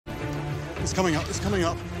It's coming up, it's coming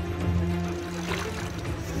up.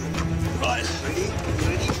 Right. Ready? You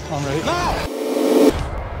ready? I'm ready. Now!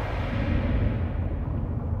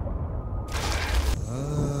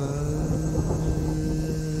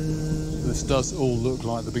 This does all look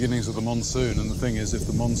like the beginnings of the monsoon, and the thing is, if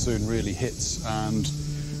the monsoon really hits and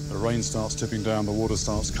the rain starts tipping down, the water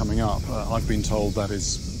starts coming up, I've been told that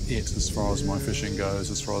is it as far as my fishing goes,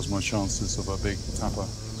 as far as my chances of a big tapah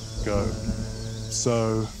go.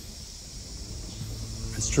 So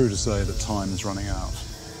it's true to say that time is running out.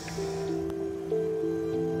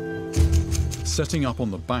 Setting up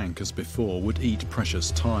on the bank as before would eat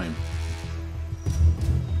precious time.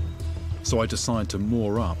 So I decide to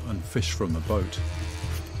moor up and fish from the boat.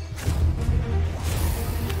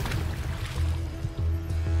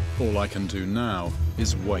 All I can do now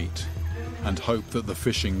is wait and hope that the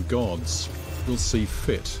fishing gods will see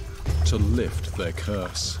fit to lift their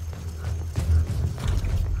curse.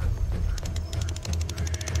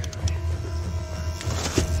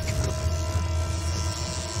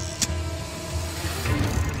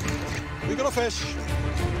 We got a fish.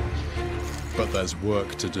 But there's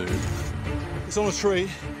work to do. It's on a tree.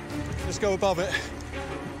 Let's go above it.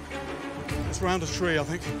 It's round a tree, I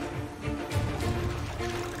think.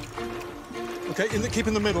 Okay, keep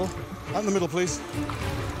in the middle. Out in the middle, please.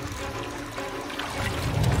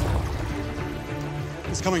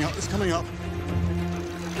 It's coming up, it's coming up.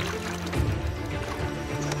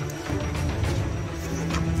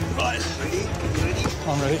 Right. Ready? You ready?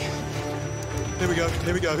 I'm ready. Here we go,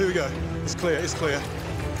 here we go, here we go. It's clear, it's clear.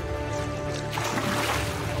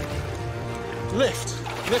 Lift!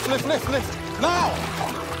 Lift, lift, lift, lift! Now!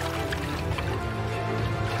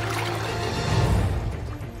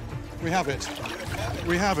 We have it.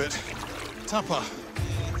 We have it. Tapah.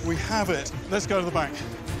 We have it. Let's go to the bank.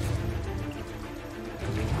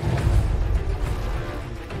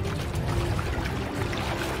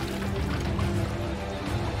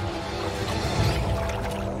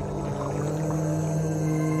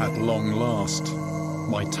 At long last,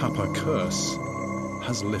 my Tapah curse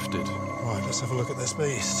has lifted. Right, let's have a look at this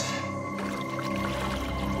beast.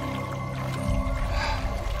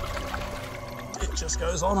 It just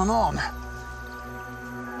goes on and on.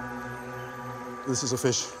 This is a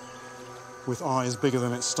fish with eyes bigger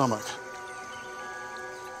than its stomach.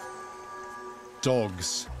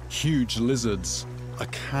 Dogs, huge lizards, a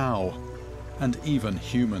cow, and even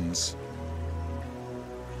humans.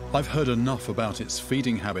 I've heard enough about its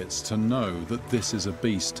feeding habits to know that this is a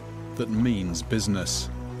beast that means business.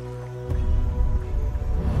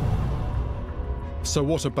 So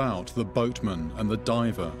what about the boatman and the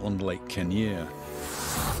diver on Lake Kenyir?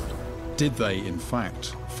 Did they, in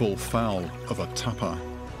fact, fall foul of a tapah?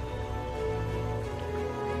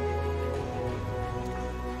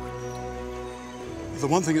 The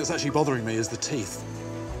one thing that's actually bothering me is the teeth.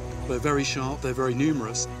 They're very sharp, they're very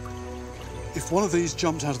numerous. If one of these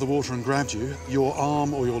jumped out of the water and grabbed you, your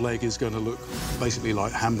arm or your leg is going to look basically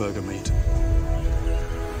like hamburger meat.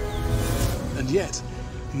 And yet,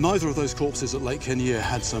 neither of those corpses at Lake Kenyir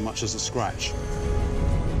had so much as a scratch.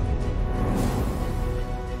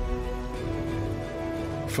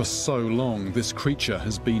 For so long, this creature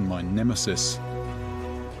has been my nemesis.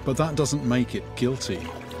 But that doesn't make it guilty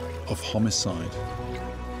of homicide.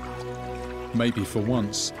 Maybe for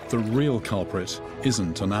once, the real culprit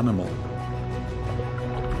isn't an animal.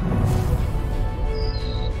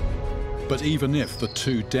 But even if the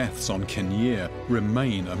 2 deaths on Kenyir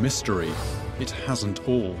remain a mystery, it hasn't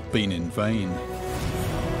all been in vain.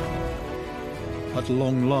 At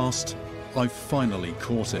long last, I've finally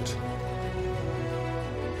caught it.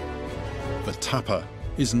 The tapah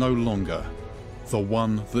is no longer the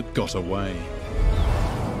one that got away.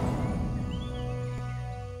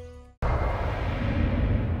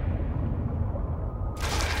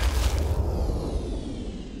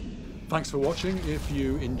 Thanks for watching. If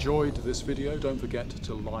you enjoyed this video, don't forget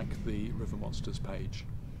to like the River Monsters page.